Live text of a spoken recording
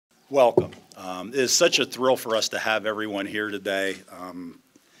Welcome. It is such a thrill for us to have everyone here today.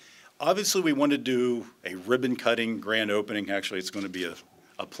 Obviously, we want to do a ribbon cutting grand opening. Actually, it's going to be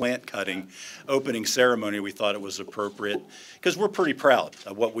a plant cutting opening ceremony. We thought it was appropriate because we're pretty proud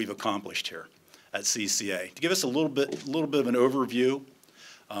of what we've accomplished here at CCA. To give us a little bit of an overview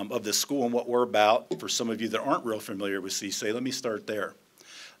of the school and what we're about, for some of you that aren't real familiar with CCA, let me start there.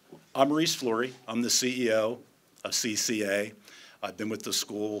 I'm Maurice Fleury. I'm the CEO of CCA. I've been with the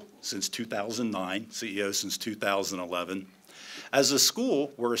school since 2009, CEO since 2011. As a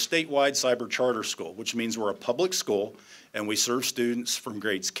school, we're a statewide cyber charter school, which means we're a public school, and we serve students from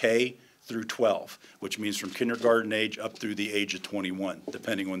grades K through 12, which means from kindergarten age up through the age of 21,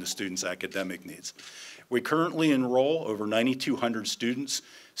 depending on the student's academic needs. We currently enroll over 9,200 students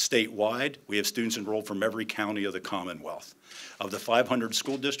statewide. We have students enrolled from every county of the Commonwealth. Of the 500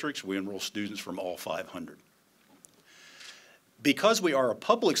 school districts, we enroll students from all 500. Because we are a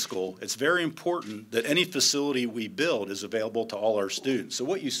public school, it's very important that any facility we build is available to all our students. So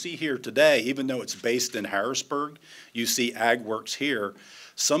what you see here today, even though it's based in Harrisburg, you see AgWorks here.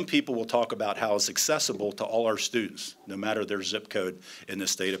 Some people will talk about how it's accessible to all our students, no matter their zip code in the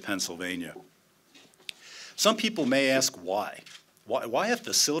state of Pennsylvania. Some people may ask why. Why a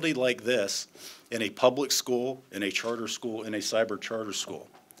facility like this in a public school, in a charter school, in a cyber charter school?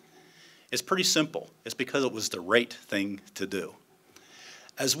 It's pretty simple. It's because it was the right thing to do.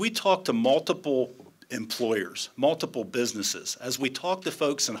 As we talk to multiple employers, multiple businesses, as we talk to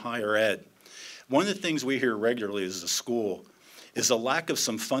folks in higher ed, one of the things we hear regularly as a school is a lack of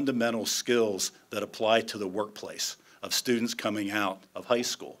some fundamental skills that apply to the workplace of students coming out of high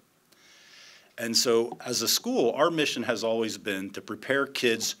school. And so as a school, our mission has always been to prepare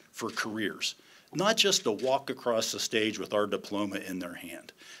kids for careers, not just to walk across the stage with our diploma in their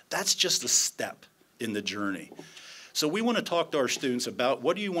hand. That's just a step in the journey. So we want to talk to our students about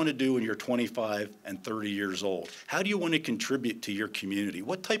what do you want to do when you're 25 and 30 years old? How do you want to contribute to your community?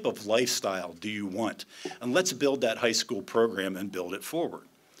 What type of lifestyle do you want? And let's build that high school program and build it forward.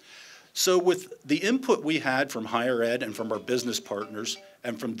 So with the input we had from higher ed and from our business partners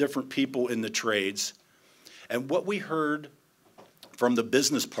and from different people in the trades, and what we heard from the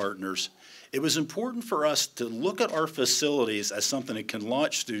business partners, it was important for us to look at our facilities as something that can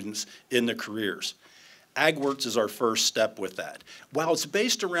launch students in the careers. AgWorks is our first step with that. While it's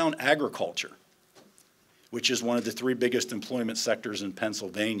based around agriculture, which is one of the 3 biggest employment sectors in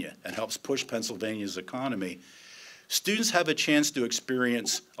Pennsylvania and helps push Pennsylvania's economy, students have a chance to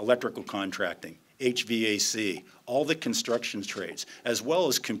experience electrical contracting, HVAC, all the construction trades, as well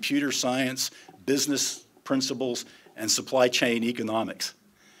as computer science, business principles, and supply chain economics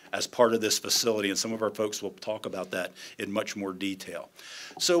as part of this facility, and some of our folks will talk about that in much more detail.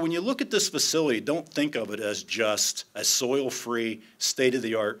 So when you look at this facility, don't think of it as just a soil-free,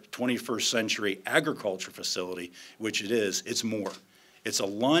 state-of-the-art, 21st century agriculture facility, which it is. It's more. It's a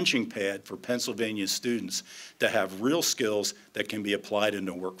launching pad for Pennsylvania students to have real skills that can be applied in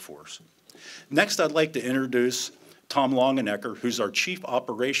the workforce. Next, I'd like to introduce Tom Longenecker, who's our Chief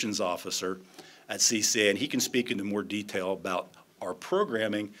Operations Officer at CCA, and he can speak into more detail about our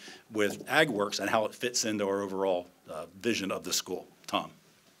programming with AgWorks and how it fits into our overall vision of the school. Tom.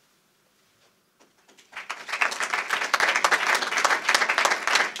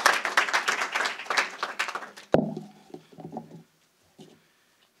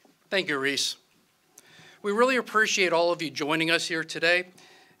 Thank you, Reese. We really appreciate all of you joining us here today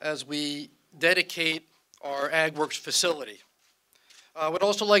as we dedicate our AgWorks facility. I would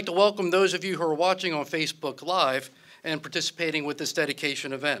also like to welcome those of you who are watching on Facebook Live and participating with this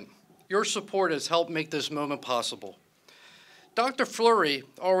dedication event. Your support has helped make this moment possible. Dr. Fleury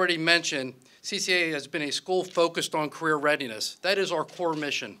already mentioned CCA has been a school focused on career readiness. That is our core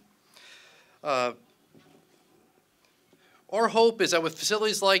mission. Our hope is that with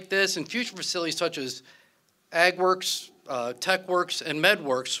facilities like this and future facilities such as AgWorks, TechWorks, and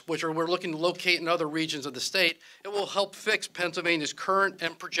MedWorks, which we're looking to locate in other regions of the state, it will help fix Pennsylvania's current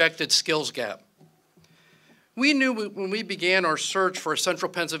and projected skills gap. We knew when we began our search for a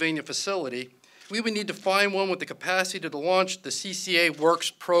central Pennsylvania facility, we would need to find one with the capacity to launch the CCA Works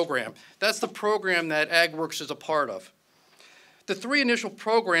program. That's the program that AgWorks is a part of. The 3 initial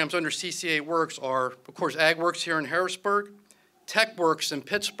programs under CCA Works are, of course, AgWorks here in Harrisburg, TechWorks in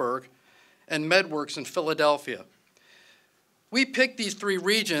Pittsburgh, and MedWorks in Philadelphia. We picked these 3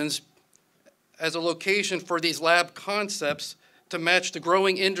 regions as a location for these lab concepts to match the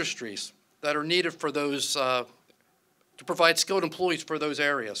growing industries that are needed for those, to provide skilled employees for those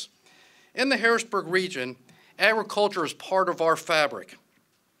areas. In the Harrisburg region, agriculture is part of our fabric.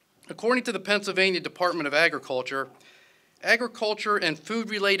 According to the Pennsylvania Department of Agriculture, Agriculture and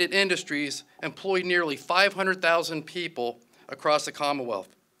food-related industries employ nearly 500,000 people across the Commonwealth.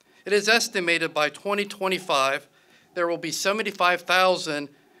 It is estimated by 2025 there will be 75,000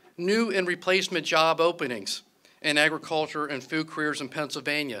 new and replacement job openings in agriculture and food careers in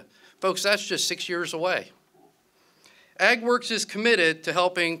Pennsylvania. Folks, that's just 6 years away. AgWorks is committed to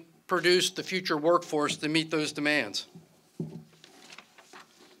helping produce the future workforce to meet those demands.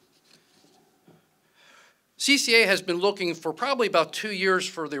 CCA has been looking for probably about 2 years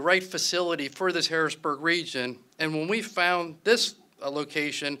for the right facility for this Harrisburg region, and when we found this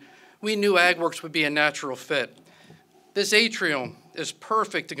location, we knew AgWorks would be a natural fit. This atrium is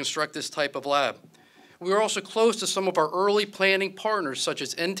perfect to construct this type of lab. We are also close to some of our early planning partners, such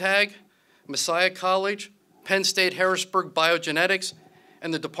as INTAG, Messiah College, Penn State Harrisburg Biogenetics,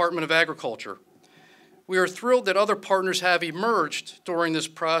 and the Department of Agriculture. We are thrilled that other partners have emerged during this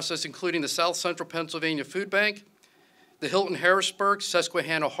process, including the South Central Pennsylvania Food Bank, the Hilton Harrisburg,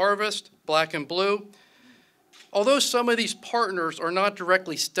 Susquehanna Harvest, Black and Blue. Although some of these partners are not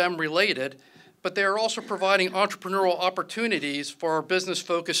directly STEM related, but they are also providing entrepreneurial opportunities for our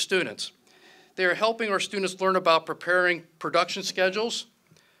business-focused students. They are helping our students learn about preparing production schedules,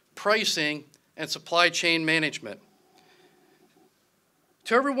 pricing, and supply chain management.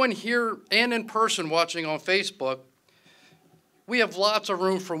 To everyone here and in person watching on Facebook, we have lots of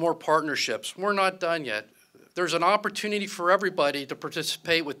room for more partnerships. We're not done yet. There's an opportunity for everybody to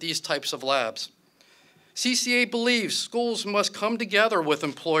participate with these types of labs. CCA believes schools must come together with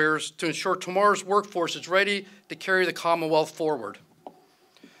employers to ensure tomorrow's workforce is ready to carry the Commonwealth forward.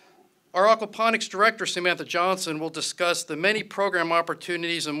 Our aquaponics director, Samantha Johnson, will discuss the many program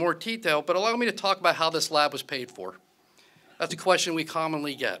opportunities in more detail, but allow me to talk about how this lab was paid for. That's a question we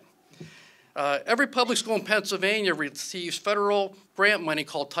commonly get. Every public school in Pennsylvania receives federal grant money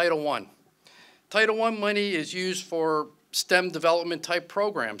called Title I. Title I money is used for STEM development type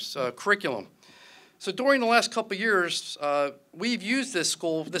programs, curriculum. So during the last couple of years, we've used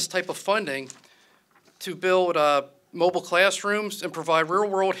this type of funding to build mobile classrooms and provide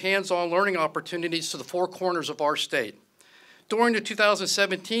real-world hands-on learning opportunities to the four corners of our state. During the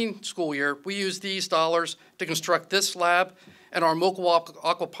 2017 school year, we used these dollars to construct this lab and our mobile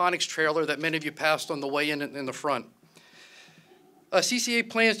aquaponics trailer that many of you passed on the way in the front. CCA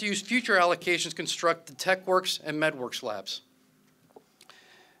plans to use future allocations to construct the TechWorks and MedWorks labs.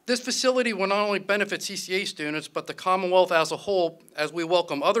 This facility will not only benefit CCA students, but the Commonwealth as a whole, as we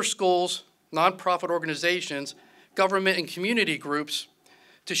welcome other schools, nonprofit organizations, government and community groups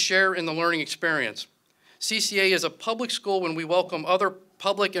to share in the learning experience. CCA is a public school when we welcome other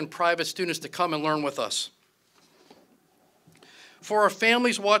public and private students to come and learn with us. For our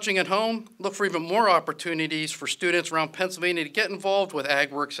families watching at home, look for even more opportunities for students around Pennsylvania to get involved with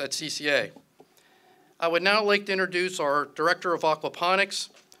AgWorks at CCA. I would now like to introduce our Director of Aquaponics,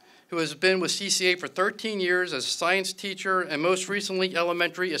 who has been with CCA for 13 years as a science teacher and most recently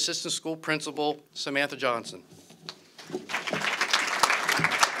elementary assistant school principal, Samantha Johnson.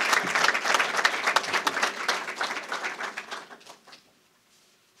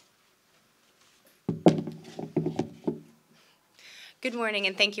 Good morning,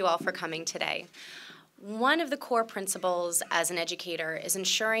 and thank you all for coming today. One of the core principles as an educator is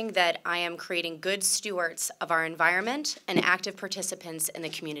ensuring that I am creating good stewards of our environment and active participants in the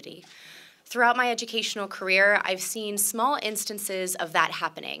community. Throughout my educational career, I've seen small instances of that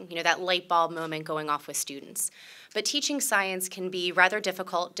happening, that light bulb moment going off with students. But teaching science can be rather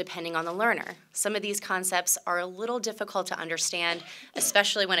difficult depending on the learner. Some of these concepts are a little difficult to understand,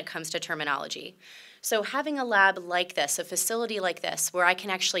 especially when it comes to terminology. So having a lab like this, a facility like this, where I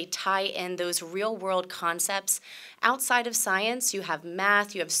can actually tie in those real-world concepts outside of science, you have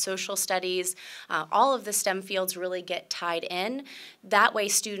math, you have social studies, all of the STEM fields really get tied in. That way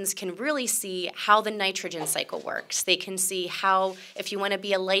students can really see how the nitrogen cycle works. They can see how, if you want to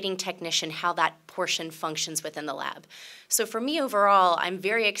be a lighting technician, how that portion functions within the lab. So for me overall, I'm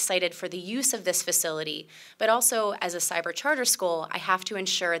very excited for the use of this facility, but also as a cyber charter school, I have to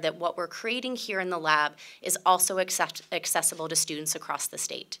ensure that what we're creating here in the lab is also accessible to students across the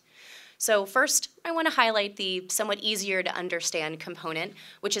state. So first, I want to highlight the somewhat easier to understand component,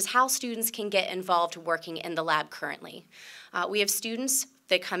 which is how students can get involved working in the lab currently. We have students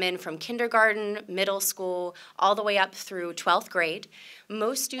that come in from kindergarten, middle school, all the way up through 12th grade.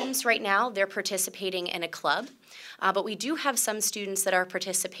 Most students right now, they're participating in a club, but we do have some students that are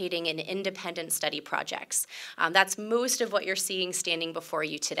participating in independent study projects. That's most of what you're seeing standing before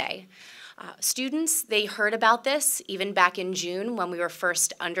you today. Students, they heard about this even back in June when we were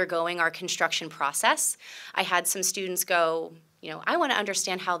first undergoing our construction process. I had some students go, I want to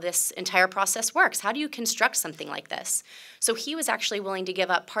understand how this entire process works. How do you construct something like this? So he was actually willing to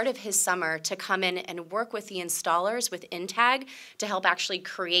give up part of his summer to come in and work with the installers with InTag to help actually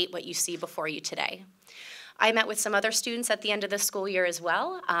create what you see before you today. I met with some other students at the end of the school year as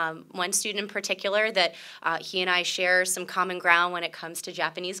well. One student in particular that he and I share some common ground when it comes to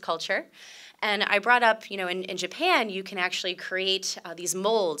Japanese culture. And I brought up, in Japan, you can actually create these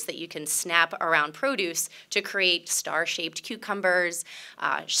molds that you can snap around produce to create star-shaped cucumbers,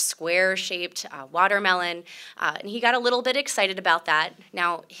 square-shaped watermelon. And he got a little bit excited about that.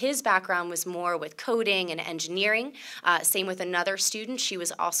 Now, his background was more with coding and engineering. Same with another student. She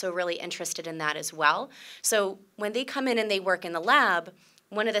was also really interested in that as well. So when they come in and they work in the lab,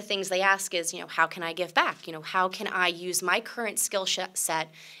 one of the things they ask is, how can I give back? How can I use my current skill set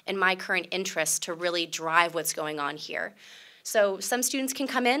and my current interests to really drive what's going on here? So some students can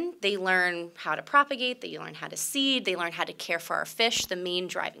come in, they learn how to propagate, they learn how to seed, they learn how to care for our fish, the main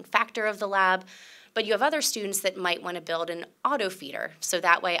driving factor of the lab. But you have other students that might want to build an auto feeder, so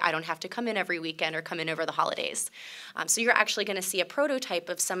that way I don't have to come in every weekend or come in over the holidays. So you're actually going to see a prototype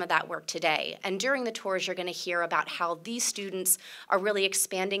of some of that work today. And during the tours, you're going to hear about how these students are really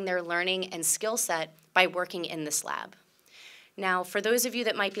expanding their learning and skill set by working in this lab. Now, for those of you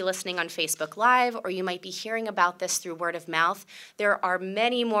that might be listening on Facebook Live, or you might be hearing about this through word of mouth, there are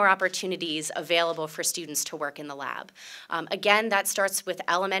many more opportunities available for students to work in the lab. Again, that starts with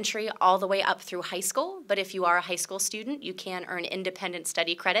elementary all the way up through high school, but if you are a high school student, you can earn independent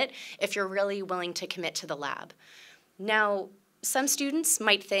study credit if you're really willing to commit to the lab. Now, some students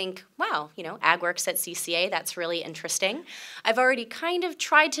might think, wow, ag works at CCA, that's really interesting. I've already kind of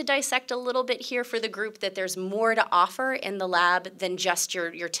tried to dissect a little bit here for the group that there's more to offer in the lab than just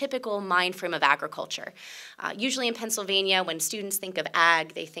your typical mind frame of agriculture. Usually in Pennsylvania, when students think of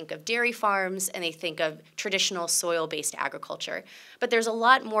ag, they think of dairy farms and they think of traditional soil-based agriculture. But there's a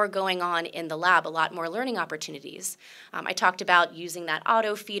lot more going on in the lab, a lot more learning opportunities. I talked about using that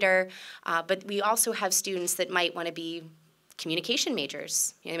auto feeder, but we also have students that might want to be communication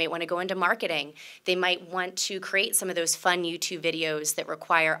majors. They might want to go into marketing. They might want to create some of those fun YouTube videos that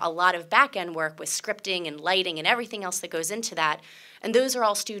require a lot of back-end work with scripting and lighting and everything else that goes into that. And those are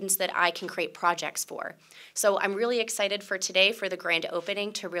all students that I can create projects for. So I'm really excited for today for the grand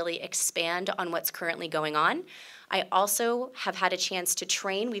opening to really expand on what's currently going on. I also have had a chance to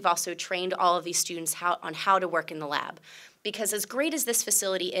train. We've also trained all of these students on how to work in the lab. Because as great as this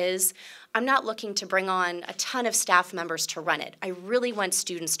facility is, I'm not looking to bring on a ton of staff members to run it. I really want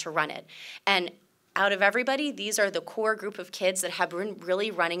students to run it. And out of everybody, these are the core group of kids that have been really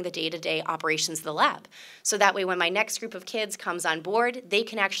running the day-to-day operations of the lab. So that way when my next group of kids comes on board, they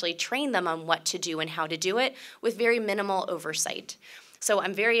can actually train them on what to do and how to do it with very minimal oversight. So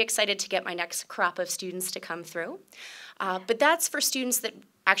I'm very excited to get my next crop of students to come through. But that's for students that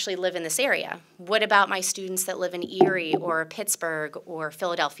actually live in this area. What about my students that live in Erie or Pittsburgh or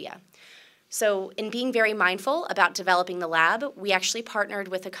Philadelphia? So in being very mindful about developing the lab, we actually partnered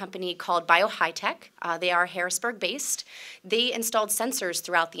with a company called BioHitech. They are Harrisburg-based. They installed sensors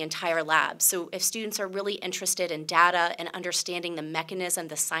throughout the entire lab. So if students are really interested in data and understanding the mechanism,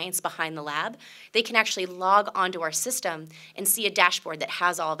 the science behind the lab, they can actually log onto our system and see a dashboard that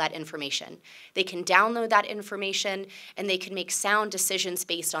has all that information. They can download that information and they can make sound decisions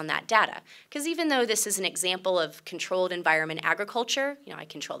based on that data. Because even though this is an example of controlled environment agriculture, I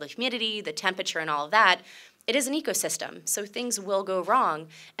control the humidity, the temperature and all of that, it is an ecosystem, so things will go wrong,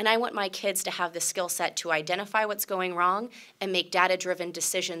 and I want my kids to have the skill set to identify what's going wrong and make data-driven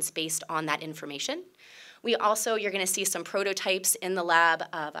decisions based on that information. We also, you're going to see some prototypes in the lab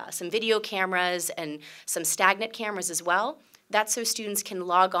of some video cameras and some stagnant cameras as well. That's so students can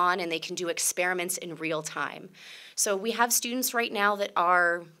log on and they can do experiments in real time. So we have students right now that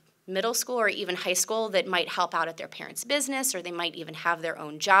are middle school or even high school that might help out at their parents' business, or they might even have their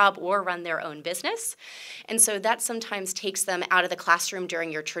own job or run their own business. And so that sometimes takes them out of the classroom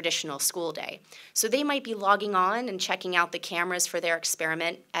during your traditional school day. So they might be logging on and checking out the cameras for their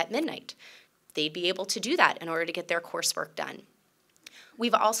experiment at midnight. They'd be able to do that in order to get their coursework done.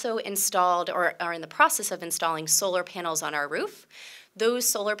 We've also installed or are in the process of installing solar panels on our roof. Those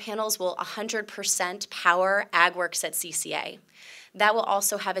solar panels will 100% power AgWorks at CCA. That will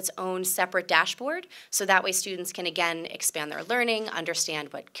also have its own separate dashboard, so that way students can, again, expand their learning,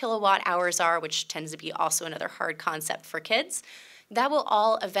 understand what kilowatt hours are, which tends to be also another hard concept for kids. That will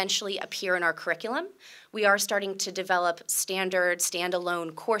all eventually appear in our curriculum. We are starting to develop standard,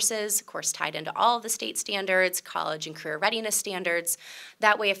 standalone courses, of course tied into all of the state standards, college and career readiness standards.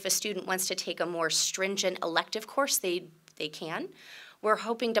 That way if a student wants to take a more stringent elective course, they can. we're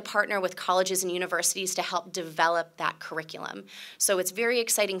hoping to partner with colleges and universities to help develop that curriculum. So it's very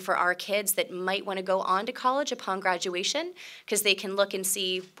exciting for our kids that might want to go on to college upon graduation, because they can look and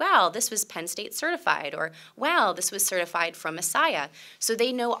see, wow, this was Penn State certified, or wow, this was certified from Messiah. So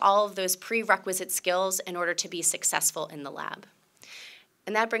they know all of those prerequisite skills in order to be successful in the lab.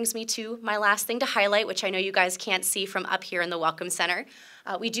 And that brings me to my last thing to highlight, which I know you guys can't see from up here in the Welcome Center.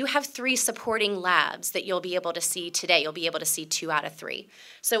 We do have 3 supporting labs that you'll be able to see today. You'll be able to see 2 out of 3.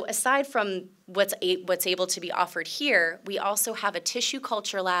 So aside from what's able to be offered here, we also have a tissue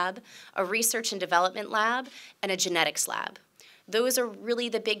culture lab, a research and development lab, and a genetics lab. Those are really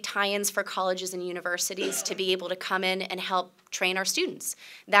the big tie-ins for colleges and universities to be able to come in and help train our students.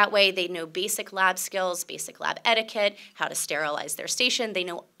 That way they know basic lab skills, basic lab etiquette, how to sterilize their station. They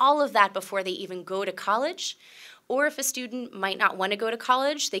know all of that before they even go to college. Or if a student might not want to go to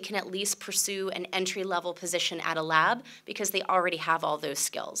college, they can at least pursue an entry-level position at a lab because they already have all those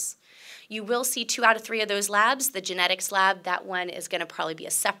skills. You will see 2 out of 3 of those labs. The genetics lab, that one is going to probably be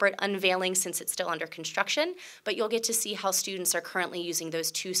a separate unveiling since it's still under construction, but you'll get to see how students are currently using those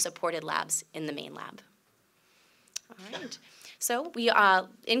 2 supported labs in the main lab. All right. So we,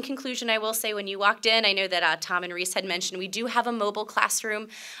 in conclusion, I will say when you walked in, I know that Tom and Reese had mentioned we do have a mobile classroom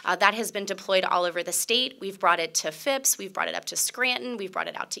that has been deployed all over the state. We've brought it to Phipps, we've brought it up to Scranton, we've brought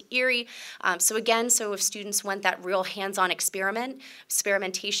it out to Erie. So if students want that real hands-on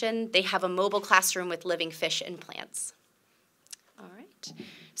experimentation, they have a mobile classroom with living fish and plants. All right.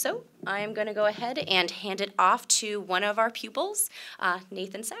 So I am going to go ahead and hand it off to one of our pupils,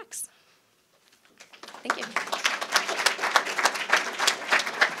 Nathan Sachs. Thank you.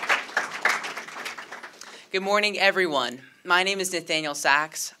 Good morning, everyone. My name is Nathaniel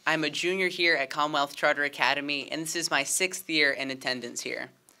Sachs. I'm a junior here at Commonwealth Charter Academy, and this is my 6th year in attendance here.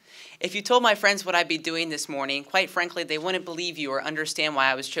 If you told my friends what I'd be doing this morning, quite frankly, they wouldn't believe you or understand why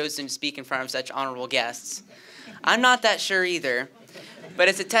I was chosen to speak in front of such honorable guests. I'm not that sure either, but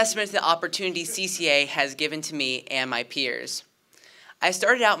it's a testament to the opportunity CCA has given to me and my peers. I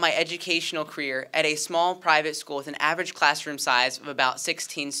started out my educational career at a small private school with an average classroom size of about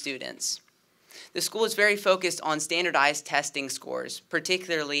 16 students. The school is very focused on standardized testing scores,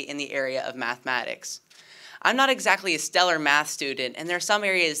 particularly in the area of mathematics. I'm not exactly a stellar math student, and there are some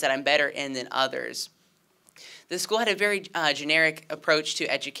areas that I'm better in than others. The school had a very generic approach to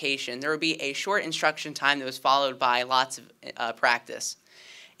education. There would be a short instruction time that was followed by lots of practice.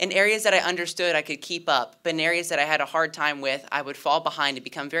 In areas that I understood, I could keep up, but in areas that I had a hard time with, I would fall behind and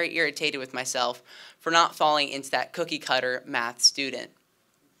become very irritated with myself for not falling into that cookie-cutter math student.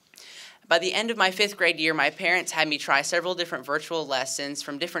 By the end of my 5th grade year, my parents had me try several different virtual lessons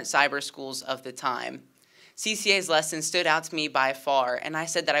from different cyber schools of the time. CCA's lessons stood out to me by far, and I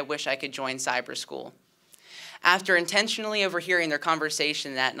said that I wish I could join cyber school. After intentionally overhearing their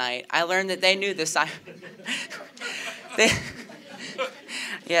conversation that night, I learned that they knew the cyber...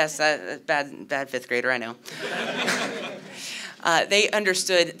 Yes, bad 5th grader, I know. They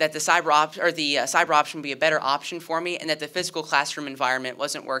understood that the cyber option would be a better option for me, and that the physical classroom environment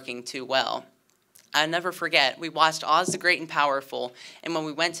wasn't working too well. I'll never forget, we watched Oz the Great and Powerful, and when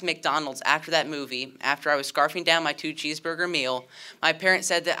we went to McDonald's after that movie, after I was scarfing down my 2-cheeseburger meal, my parents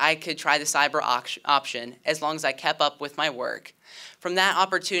said that I could try the cyber option as long as I kept up with my work. From that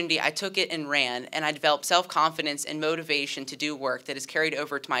opportunity, I took it and ran, and I developed self-confidence and motivation to do work that has carried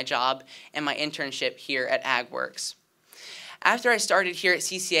over to my job and my internship here at AgWorks. After I started here at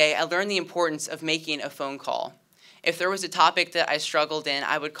CCA, I learned the importance of making a phone call. If there was a topic that I struggled in,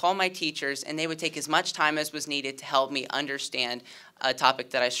 I would call my teachers, and they would take as much time as was needed to help me understand a topic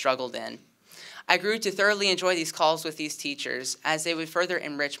that I struggled in. I grew to thoroughly enjoy these calls with these teachers, as they would further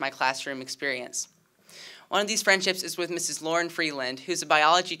enrich my classroom experience. One of these friendships is with Mrs. Lauren Freeland, who's a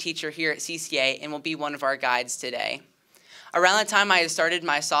biology teacher here at CCA and will be one of our guides today. Around the time I had started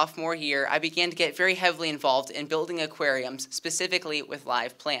my sophomore year, I began to get very heavily involved in building aquariums, specifically with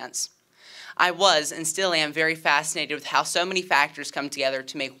live plants. I was and still am very fascinated with how so many factors come together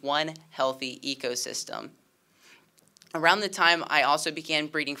to make one healthy ecosystem. Around the time, I also began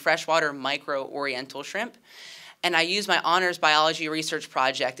breeding freshwater micro-oriental shrimp, and I used my honors biology research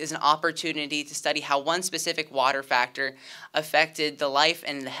project as an opportunity to study how one specific water factor affected the life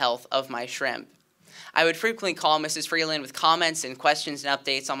and the health of my shrimp. I would frequently call Mrs. Freeland with comments and questions and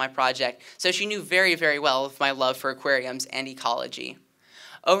updates on my project, so she knew very, very well of my love for aquariums and ecology.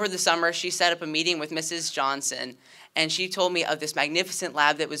 Over the summer, she set up a meeting with Mrs. Johnson, and she told me of this magnificent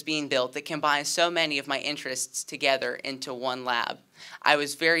lab that was being built that combines so many of my interests together into one lab. I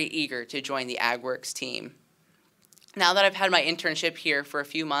was very eager to join the AgWorks team. Now that I've had my internship here for a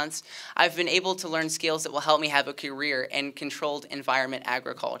few months, I've been able to learn skills that will help me have a career in controlled environment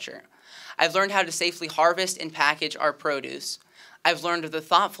agriculture. I've learned how to safely harvest and package our produce. I've learned of the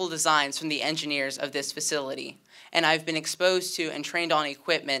thoughtful designs from the engineers of this facility, and I've been exposed to and trained on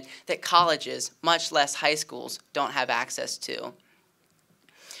equipment that colleges, much less high schools, don't have access to.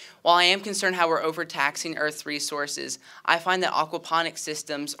 While I am concerned how we're overtaxing Earth's resources, I find that aquaponics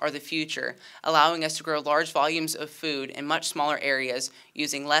systems are the future, allowing us to grow large volumes of food in much smaller areas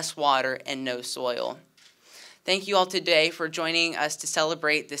using less water and no soil. Thank you all today for joining us to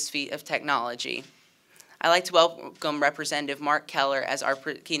celebrate this feat of technology. I'd like to welcome Representative Mark Keller as our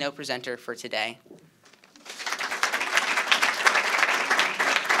keynote presenter for today.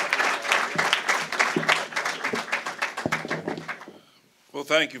 Well,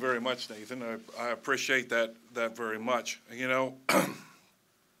 thank you very much, Nathan. I appreciate that very much. You know,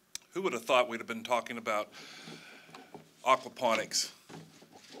 who would have thought we'd have been talking about aquaponics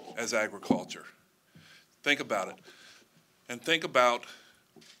as agriculture? Think about it. And think about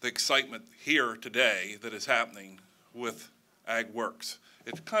the excitement here today that is happening with AgWorks.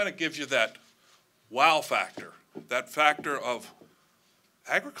 It kind of gives you that wow factor, that factor of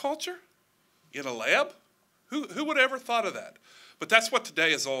agriculture in a lab? Who would have ever thought of that? But that's what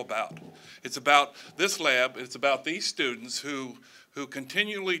today is all about. It's about this lab, it's about these students who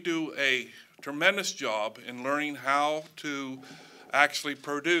continually do a tremendous job in learning how to actually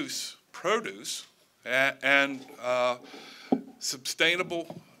produce produce and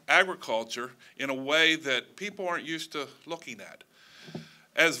sustainable agriculture in a way that people aren't used to looking at.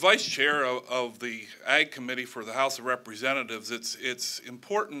 As vice chair of the Ag Committee for the House of Representatives, it's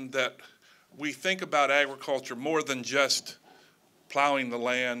important that we think about agriculture more than just plowing the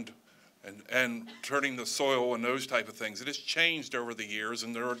land and turning the soil and those type of things. It has changed over the years,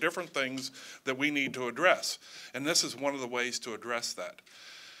 and there are different things that we need to address. And this is one of the ways to address that.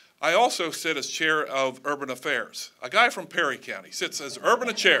 I also sit as chair of Urban Affairs. A guy from Perry County sits as Urban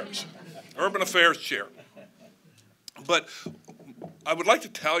Affairs chair. But I would like to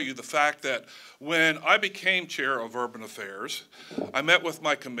tell you the fact that when I became chair of Urban Affairs, I met with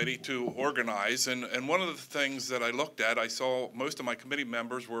my committee to organize, and one of the things that I looked at, I saw most of my committee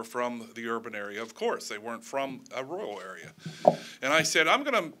members were from the urban area. Of course, they weren't from a rural area. And I said, I'm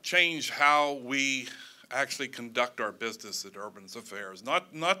going to change how we actually conduct our business at Urban Affairs.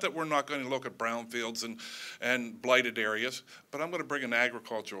 Not that we're not going to look at brownfields and blighted areas, but I'm going to bring an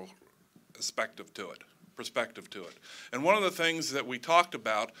agricultural perspective to it. And one of the things that we talked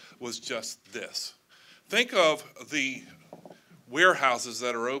about was just this. Think of the warehouses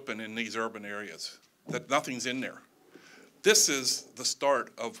that are open in these urban areas, that nothing's in there. This is the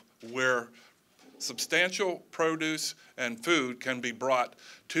start of where substantial produce and food can be brought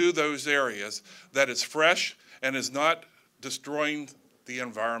to those areas that is fresh and is not destroying the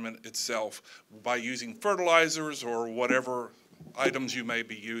environment itself by using fertilizers or whatever items you may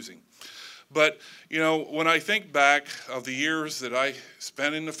be using. But, you know, when I think back of the years that I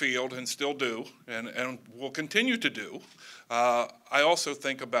spent in the field and still do and will continue to do, I also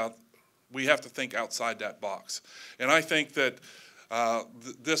think about we have to think outside that box. And I think that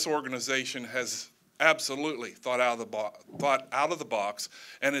this organization has absolutely thought out of the box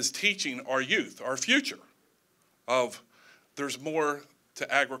and is teaching our youth, our future, of there's more to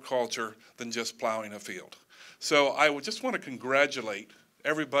agriculture than just plowing a field. So I would just want to congratulate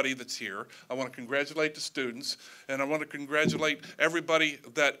everybody that's here. I want to congratulate the students, and I want to congratulate everybody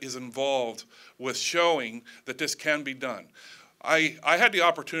that is involved with showing that this can be done. I had the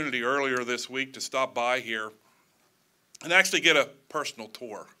opportunity earlier this week to stop by here and actually get a personal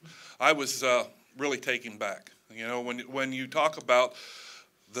tour. I was really taken back. You know, when you talk about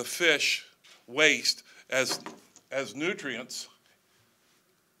the fish waste as nutrients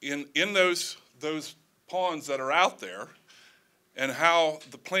in those ponds that are out there, and how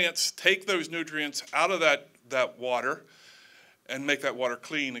the plants take those nutrients out of that water and make that water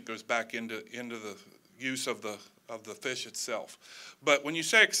clean, it goes back into the use of the fish itself. But when you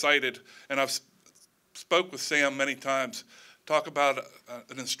say excited, and I've spoke with Sam many times, talk about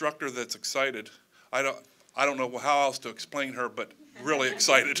an instructor that's excited. I don't know how else to explain her, but really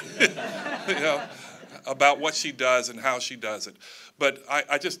excited, you know, about what she does and how she does it. But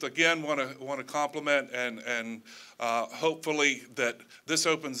I just again want to compliment and hopefully that this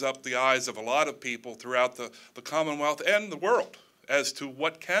opens up the eyes of a lot of people throughout the Commonwealth and the world as to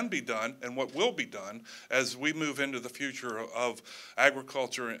what can be done and what will be done as we move into the future of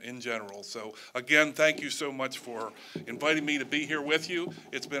agriculture in general. So again, thank you so much for inviting me to be here with you.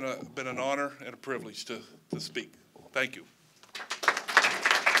 It's been an honor and a privilege to speak. Thank you.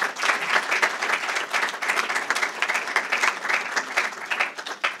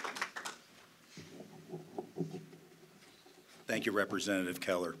 Thank you, Representative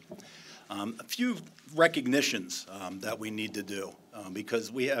Keller. A few recognitions that we need to do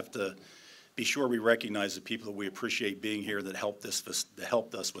because we have to be sure we recognize the people that we appreciate being here that helped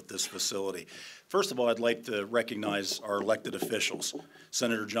us with this facility. First of all, I'd like to recognize our elected officials.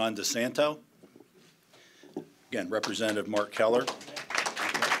 Senator John DeSanto, again, Representative Mark Keller,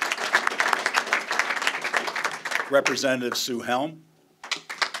 Representative Sue Helm,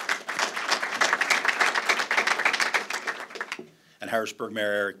 and Harrisburg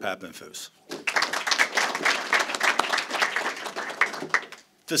Mayor Eric Papenfuss.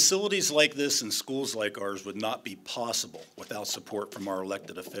 Facilities like this and schools like ours would not be possible without support from our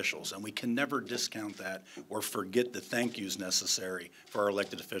elected officials, and we can never discount that or forget the thank yous necessary for our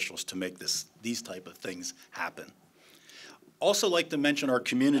elected officials to make these type of things happen. Also like to mention our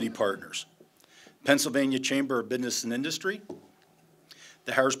community partners, Pennsylvania Chamber of Business and Industry,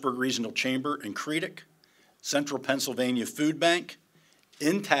 the Harrisburg Regional Chamber in Creedick, Central Pennsylvania Food Bank,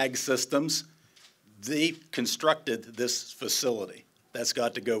 Intag Systems. They constructed this facility. That's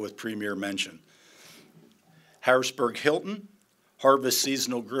got to go with premier mention. Harrisburg Hilton, Harvest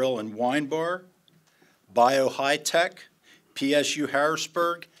Seasonal Grill and Wine Bar, Bio High Tech, PSU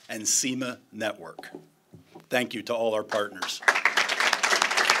Harrisburg, and SEMA Network. Thank you to all our partners.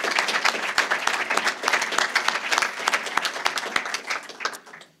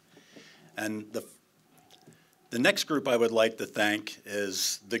 And the next group I would like to thank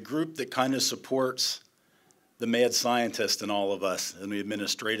is the group that kind of supports the mad scientist in all of us and the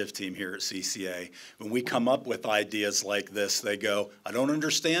administrative team here at CCA. When we come up with ideas like this, they go, I don't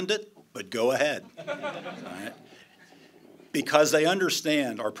understand it, but go ahead. All right? Because they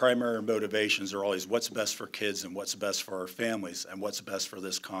understand our primary motivations are always what's best for kids and what's best for our families and what's best for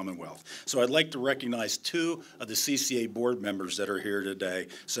this Commonwealth. So I'd like to recognize two of the CCA board members that are here today,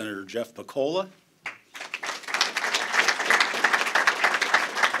 Senator Jeff Piccola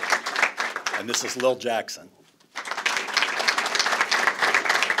and this is Lil Jackson.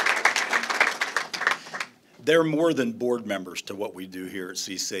 They're more than board members to what we do here at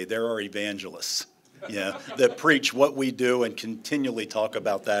CCA. They're our evangelists, that preach what we do and continually talk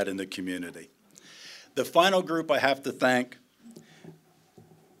about that in the community. The final group I have to thank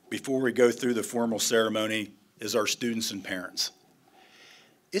before we go through the formal ceremony is our students and parents.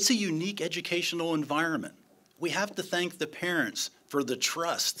 It's a unique educational environment. We have to thank the parents for the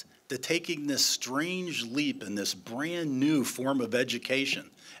trust to taking this strange leap in this brand new form of education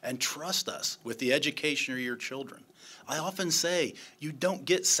and trust us with the education of your children. I often say you don't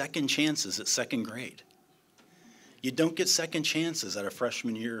get second chances at second grade. You don't get second chances at a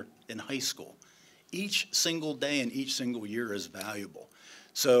freshman year in high school. Each single day and each single year is valuable.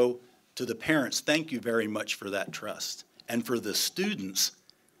 So to the parents, thank you very much for that trust. And for the students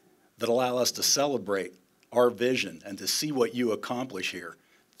that allow us to celebrate our vision and to see what you accomplish here,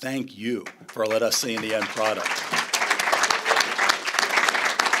 thank you for letting us see in the end product.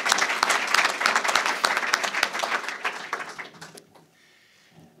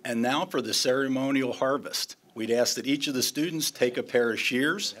 And now for the ceremonial harvest. We'd ask that each of the students take a pair of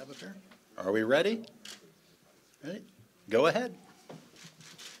shears. Are we ready? Ready? Go ahead.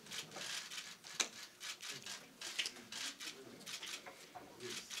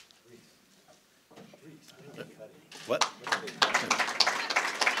 What?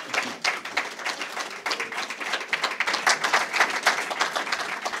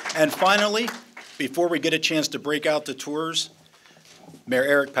 And finally, before we get a chance to break out the tours, Mayor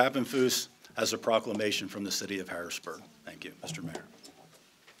Eric Papenfuss has a proclamation from the city of Harrisburg. Thank you, Mr. Mayor.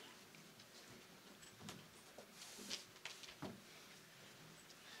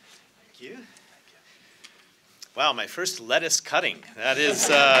 Thank you. Wow, my first lettuce cutting. That is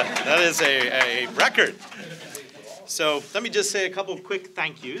a record. So let me just say a couple of quick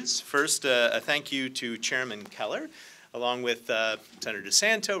thank yous. First, a thank you to Chairman Keller, along with Senator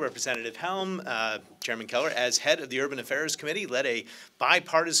DeSanto, Representative Helm. Chairman Keller, as head of the Urban Affairs Committee, led a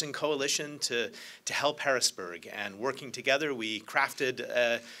bipartisan coalition to help Harrisburg. And working together, we crafted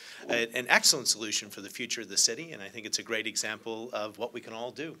an excellent solution for the future of the city. And I think it's a great example of what we can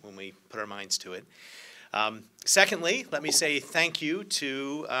all do when we put our minds to it. Secondly, let me say thank you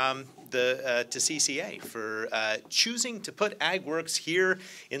to CCA for choosing to put AgWorks here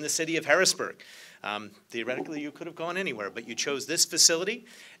in the city of Harrisburg. Theoretically, you could have gone anywhere, but you chose this facility,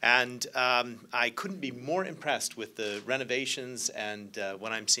 and I couldn't be more impressed with the renovations and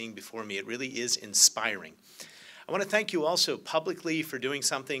what I'm seeing before me. It really is inspiring. I want to thank you also publicly for doing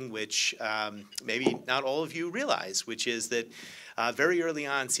something which maybe not all of you realize, which is that very early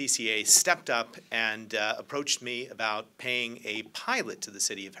on, CCA stepped up and approached me about paying a pilot to the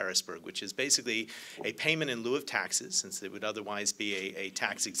city of Harrisburg, which is basically a payment in lieu of taxes, since it would otherwise be a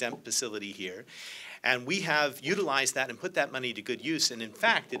tax-exempt facility here. And we have utilized that and put that money to good use. And in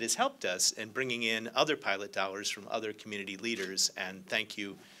fact, it has helped us in bringing in other pilot dollars from other community leaders. And thank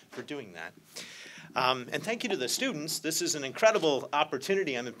you for doing that. And thank you to the students. This is an incredible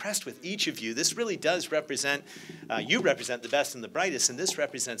opportunity. I'm impressed with each of you. This really does represent, you represent the best and the brightest, and this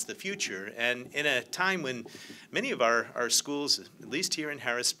represents the future. And in a time when many of our schools, at least here in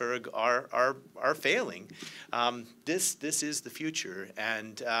Harrisburg, are failing, this is the future.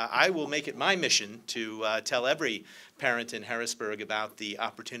 And I will make it my mission to tell every parent in Harrisburg about the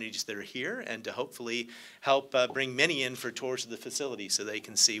opportunities that are here and to hopefully help bring many in for tours of the facility so they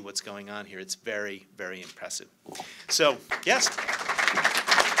can see what's going on here. It's very, very impressive. So, yes?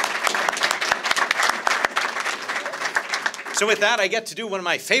 So with that, I get to do one of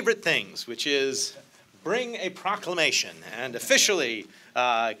my favorite things, which is bring a proclamation and officially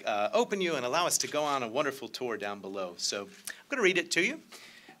open you and allow us to go on a wonderful tour down below. So I'm going to read it to you,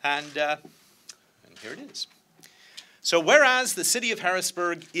 and here it is. So whereas the city of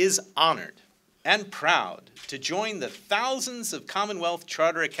Harrisburg is honored and proud to join the thousands of Commonwealth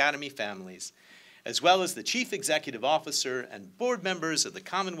Charter Academy families, as well as the Chief Executive Officer and board members of the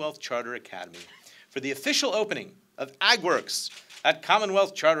Commonwealth Charter Academy, for the official opening of AgWorks at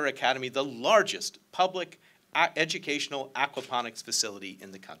Commonwealth Charter Academy, the largest public educational aquaponics facility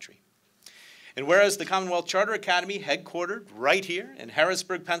in the country. And whereas the Commonwealth Charter Academy, headquartered right here in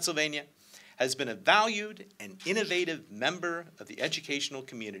Harrisburg, Pennsylvania, has been a valued and innovative member of the educational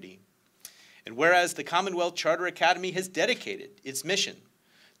community. And whereas the Commonwealth Charter Academy has dedicated its mission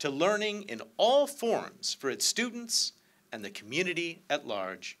to learning in all forms for its students and the community at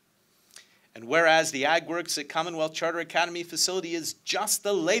large. And whereas the AgWorks at Commonwealth Charter Academy facility is just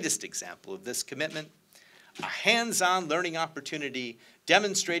the latest example of this commitment, a hands-on learning opportunity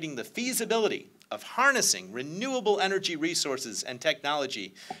demonstrating the feasibility of harnessing renewable energy resources and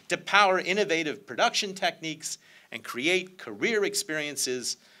technology to power innovative production techniques and create career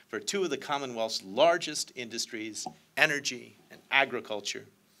experiences for two of the Commonwealth's largest industries, energy and agriculture.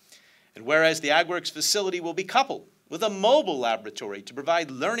 And whereas the AgWorks facility will be coupled with a mobile laboratory to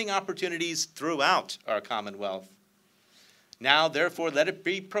provide learning opportunities throughout our Commonwealth. Now, therefore, let it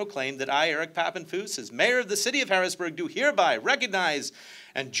be proclaimed that I, Eric Pappenfuss, as mayor of the city of Harrisburg, do hereby recognize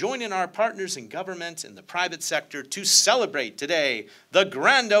and join in our partners in government and the private sector to celebrate today the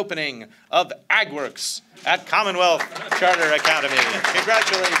grand opening of AgWorks at Commonwealth Charter Academy.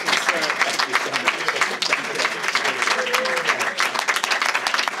 Congratulations, sir. Thank you so much.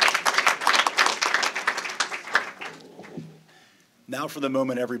 Now for the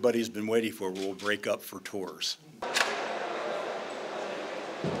moment everybody's been waiting for, we'll break up for tours.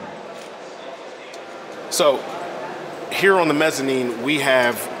 So here on the mezzanine, we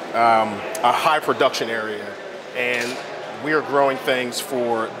have a high production area, and we are growing things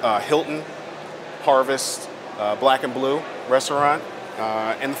for Hilton, Harvest, Black and Blue restaurant,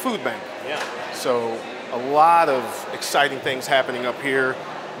 and the food bank. Yeah. So a lot of exciting things happening up here.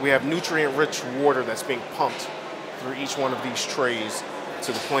 We have nutrient-rich water that's being pumped through each one of these trays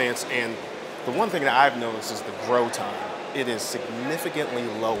to the plants, and the one thing that I've noticed is the grow time. It is significantly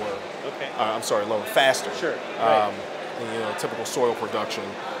lower. Okay. Faster. Sure. Right. Than, typical soil production,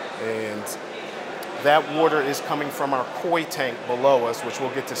 and that water is coming from our koi tank below us, which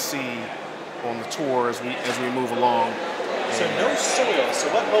we'll get to see on the tour as we move along. So no soil.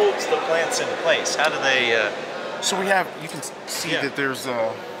 So what holds the plants in place? How do they? So we have. You can see that there's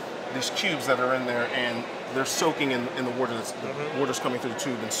these cubes that are in there, and they're soaking in the water. The water's coming through the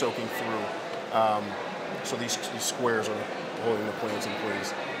tube and soaking through. So these squares are holding the plants in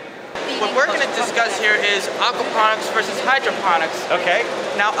place. What we're going to discuss here is aquaponics versus hydroponics. Okay.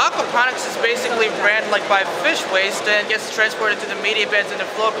 Now, aquaponics is basically ran like by fish waste and gets transported to the media beds and the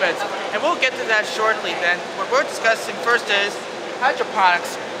float beds. And we'll get to that shortly then. What we're discussing first is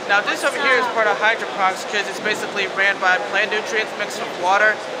hydroponics. Now, this over here is part of hydroponics because it's basically ran by plant nutrients mixed with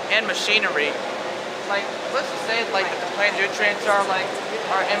water and machinery. Like, let's just say like that the plant nutrients are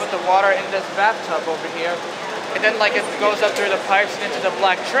in with the water in this bathtub over here. And then like it goes up through the pipes into the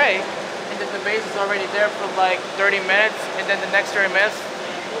black tray, and then the base is already there for like 30 minutes, and then the next 30 minutes,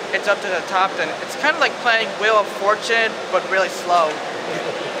 it's up to the top. Then it's kind of like playing Wheel of Fortune, but really slow.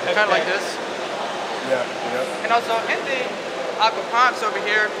 Kind of like this. Yeah. And also in the aquaponics over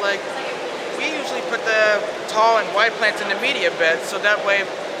here, like we usually put the tall and white plants in the media beds, so that way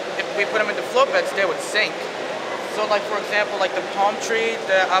if we put them in the float beds, they would sink. So like for example, like the palm tree,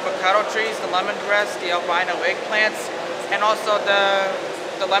 the avocado trees, the lemongrass, the albino eggplants, and also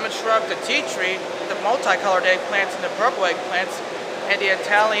the lemon shrub, the tea tree, the multicolored eggplants and the purple eggplants, and the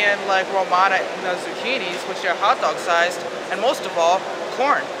Italian like romata and the zucchinis, which are hot dog sized, and most of all,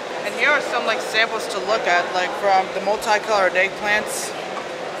 corn. And here are some like samples to look at, like from the multicolored eggplants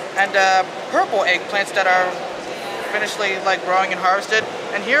and purple eggplants that are finishly like growing and harvested.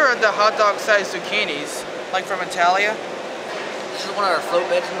 And here are the hot dog sized zucchinis, like from Italia. This is one of our float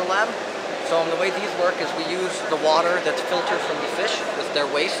beds in the lab. So the way these work is we use the water that's filtered from the fish with their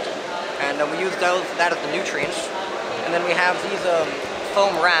waste, and we use that as the nutrients. And then we have these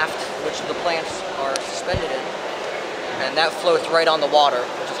foam rafts, which the plants are suspended in, and that floats right on the water,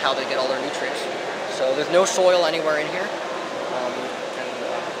 which is how they get all their nutrients. So there's no soil anywhere in here.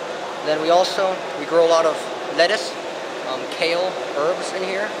 Then we grow a lot of lettuce, kale, herbs in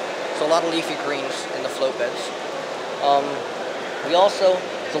here. So a lot of leafy greens in the float beds.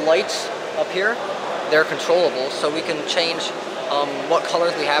 The lights up here, they're controllable, so we can change what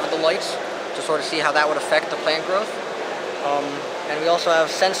colors we have at the lights to sort of see how that would affect the plant growth. And we also have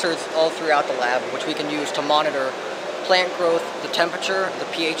sensors all throughout the lab, which we can use to monitor plant growth, the temperature, the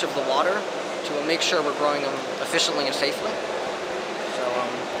pH of the water, to make sure we're growing them efficiently and safely. So,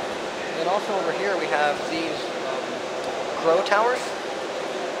 and also over here we have these grow towers,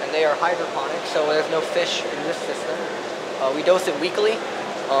 and they are hydroponic, so there's no fish in this system. We dose it weekly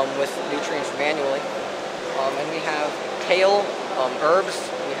with nutrients manually. And we have kale, herbs,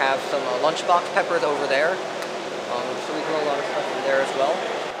 we have some lunchbox peppers over there. So we grow a lot of stuff in there as well.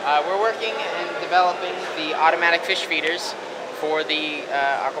 We're working and developing the automatic fish feeders for the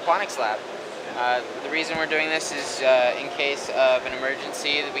Aquaponics Lab. The reason we're doing this is in case of an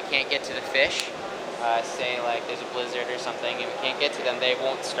emergency that we can't get to the fish. Say like there's a blizzard or something and we can't get to them, they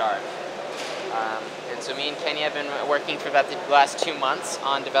won't starve. And so me and Kenya have been working for about the last 2 months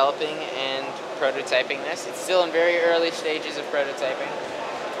on developing and prototyping this. It's still in very early stages of prototyping.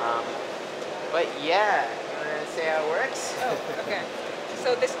 But yeah, you want to say how it works? Oh, okay.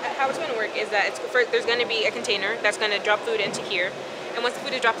 So this, how it's going to work is that there's going to be a container that's going to drop food into here, and once the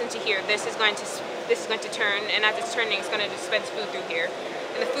food is dropped into here, this is going to turn, and as it's turning, it's going to dispense food through here,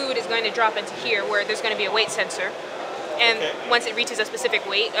 and the food is going to drop into here where there's going to be a weight sensor, and once it reaches a specific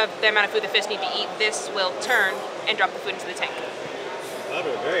weight of the amount of food the fish need to eat, this will turn and drop the food into the tank.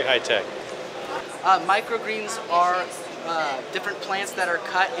 Very high tech. Microgreens are different plants that are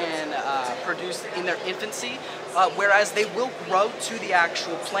cut and produced in their infancy, whereas they will grow to the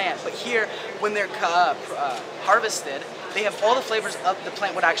actual plant. But here, when they're harvested, they have all the flavors of the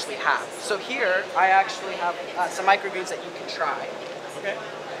plant would actually have. So here, I actually have some microgreens that you can try. Okay.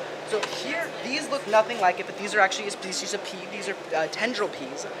 So here, these look nothing like it, but these are actually a species of pea. These are tendril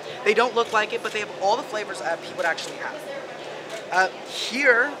peas. They don't look like it, but they have all the flavors a pea would actually have.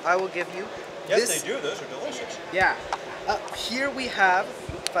 Here, I will give you Yes, this. they do. Those are delicious. Yeah. Here we have,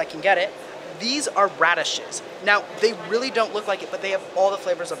 if I can get it, these are radishes. Now, they really don't look like it, but they have all the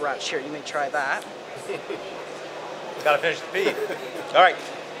flavors of radish. Here, you may try that. Gotta finish the pea. All right.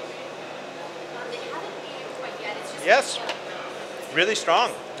 Yes. Really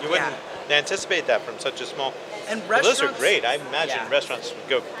strong. You wouldn't anticipate that from such a small. And Well, those restaurants. are great. I imagine restaurants would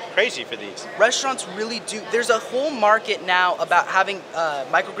go crazy for these. Restaurants really do. There's a whole market now about having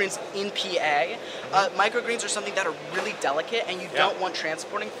microgreens in PA. Microgreens are something that are really delicate and you don't want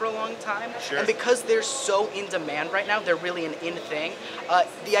transporting for a long time. Sure. And because they're so in demand right now, they're really an in thing.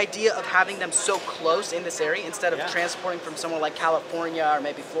 The idea of having them so close in this area instead of transporting from somewhere like California or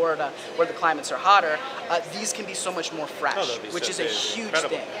maybe Florida where the climates are hotter, these can be so much more fresh, which is a huge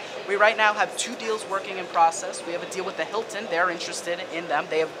thing. We right now have 2 deals working in process. We have a deal with the Hilton. They're interested in them.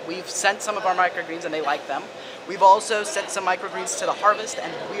 We've sent some of our microgreens and they like them. We've also sent some microgreens to the Harvest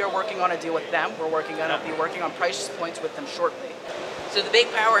and we are working on a deal with them. We're going to be working on price points with them shortly. So the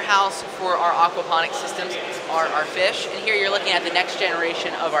big powerhouse for our aquaponic systems are our fish, and here you're looking at the next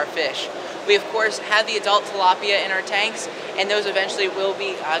generation of our fish. We of course have the adult tilapia in our tanks, and those eventually will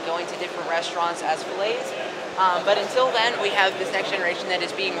be going to different restaurants as fillets. But until then, we have this next generation that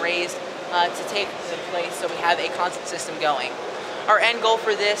is being raised to take the place, so we have a constant system going. Our end goal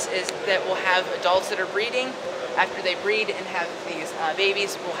for this is that we'll have adults that are breeding. After they breed and have these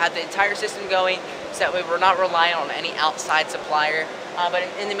babies, we'll have the entire system going, so that way we're not relying on any outside supplier. But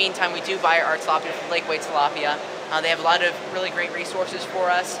in the meantime, we do buy our tilapia from Lakeway Tilapia. They have a lot of really great resources for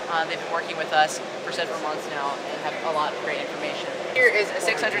us. They've been working with us for several months now and have a lot of great information. Here is a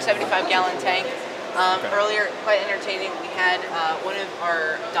 675-gallon tank. Earlier, quite entertaining, we had one of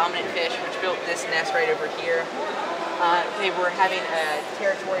our dominant fish, which built this nest right over here. They were having a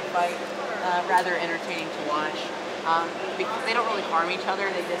territory fight, rather entertaining to watch. Because they don't really harm each other,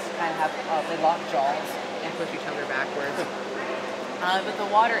 they just kind of have, they lock jaws and push each other backwards. But the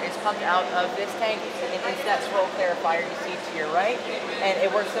water is pumped out of this tank into that swirl clarifier you see to your right, and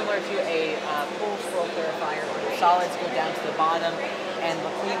it works similar to a pool swirl clarifier where the solids go down to the bottom, and the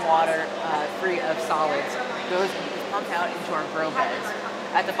clean water, free of solids, goes pumped out into our grow beds.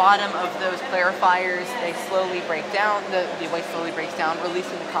 At the bottom of those clarifiers, they slowly break down, the waste slowly breaks down,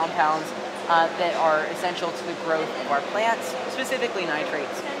 releasing the compounds that are essential to the growth of our plants, specifically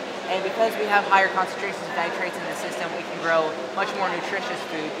nitrates. And because we have higher concentrations of nitrates in the system, we can grow much more nutritious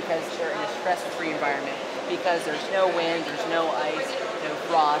food because they're in a stress-free environment, because there's no wind, there's no ice, no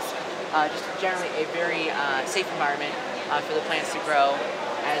frost, just generally a very safe environment for the plants to grow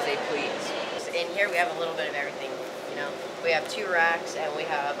as they please. In here we have a little bit of everything, you know. We have 2 racks and we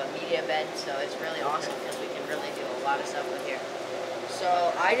have a media bed, so it's really awesome because we can really do a lot of stuff with here. So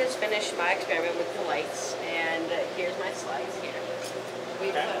I just finished my experiment with the lights, and here's my slides here. We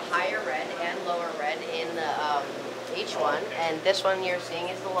put higher red and lower red in the each one, and this one you're seeing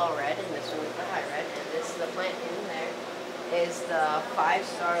is the low red, and this one is the high red, and this is the plant in there is the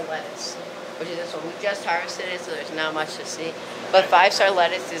 5-star lettuce, which is this one. We just harvested it, so there's not much to see. But 5-star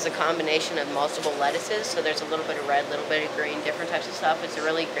lettuce is a combination of multiple lettuces, so there's a little bit of red, a little bit of green, different types of stuff. It's a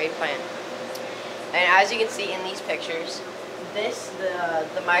really great plant. And as you can see in these pictures,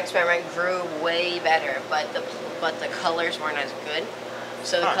 my experiment grew way better, but the colors weren't as good.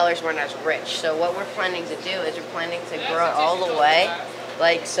 So the colors weren't as rich. So what we're planning to do is we're planning to grow it all the way,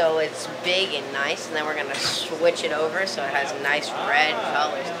 like so it's big and nice, and then we're gonna switch it over so it has nice red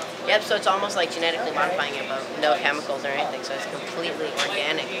colors. Yep, so it's almost like genetically modifying it, but no chemicals or anything. So it's completely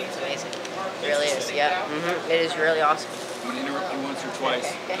organic. It's amazing. It really is. Yeah. It is really awesome. I'm gonna interrupt you once or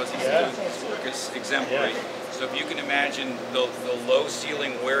twice because his work is exemplary. So if you can imagine the low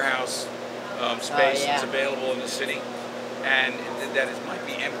ceiling warehouse space that's available in the city, and that it might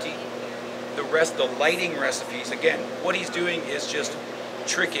be empty. The lighting recipes, again, what he's doing is just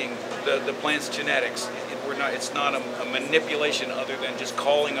tricking the plant's genetics. It's not a manipulation other than just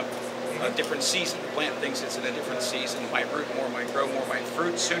calling a different season. The plant thinks it's in a different season, might root more, might grow more, might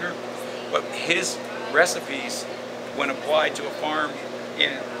fruit sooner. But his recipes, when applied to a farm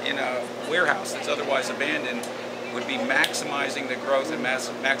in a warehouse that's otherwise abandoned, would be maximizing the growth and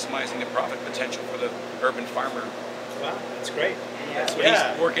maximizing the profit potential for the urban farmer. Wow, that's great. That's what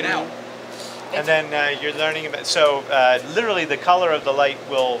he's working out. And then you're learning about, so literally the color of the light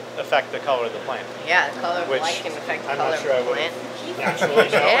will affect the color of the plant. Yeah, the color of the light can affect the color of the plant. Naturally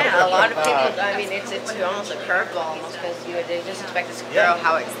know. Yeah, a lot of people, I mean, it's almost a curveball almost because they just expect it to grow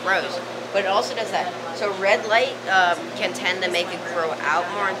how it grows. But it also does that. So red light can tend to make it grow out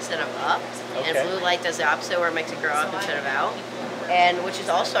more instead of up. And blue light does the opposite where it makes it grow up instead of out. And which is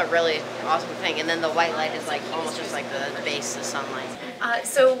also a really awesome thing. And then the white light is like almost just like the base of sunlight.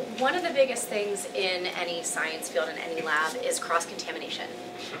 So one of the biggest things in any science field, in any lab, is cross-contamination.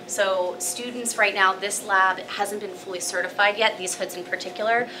 So students right now, this lab hasn't been fully certified yet, these hoods in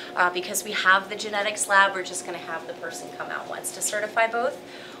particular, because we have the genetics lab. We're just going to have the person come out once to certify both.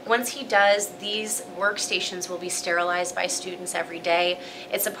 Once he does, these workstations will be sterilized by students every day.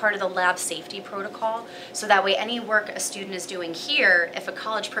 It's a part of the lab safety protocol, so that way any work a student is doing here, if a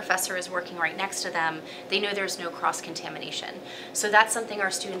college professor is working right next to them, they know there's no cross-contamination. So that's something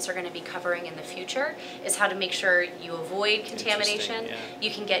our students are going to be covering in the future, is how to make sure you avoid contamination. You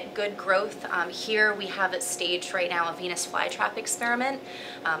can get good growth. Here we have it staged right now, a Venus flytrap experiment.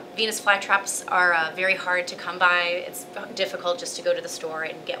 Venus flytraps are very hard to come by. It's difficult just to go to the store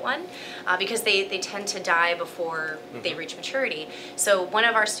and get one because they tend to die before they reach maturity. So one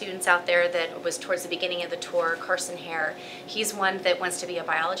of our students out there that was towards the beginning of the tour, Carson Hare, he's one that wants to be a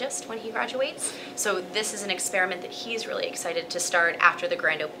biologist when he graduates. So this is an experiment that he's really excited to start after the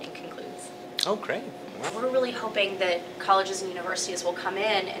grand opening concludes. Oh, great. We're really hoping that colleges and universities will come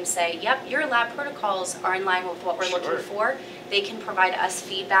in and say, yep, your lab protocols are in line with what we're looking for. They can provide us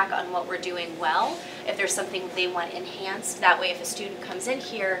feedback on what we're doing well. If there's something they want enhanced, that way if a student comes in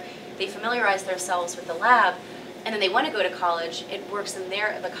here, they familiarize themselves with the lab, and then they want to go to college, it works in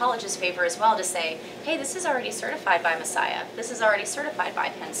the college's favor as well to say, hey, this is already certified by Messiah. This is already certified by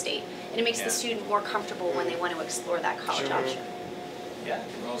Penn State. And it makes the student more comfortable when they want to explore that college option.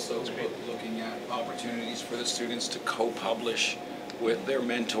 We're also looking at opportunities for the students to co-publish with their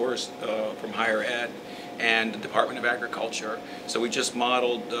mentors from higher ed and the Department of Agriculture. So we just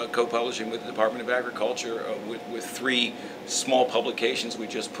modeled co-publishing with the Department of Agriculture with 3 small publications we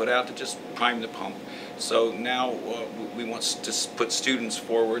just put out to just prime the pump. So now we want to put students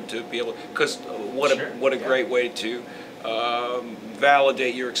forward to be able, because what a great way to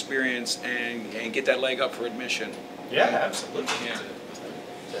validate your experience and get that leg up for admission. Yeah, absolutely. Yeah.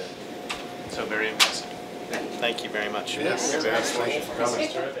 So very impressive. Thank you very much. Yes, thank you for coming.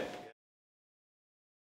 Terrific.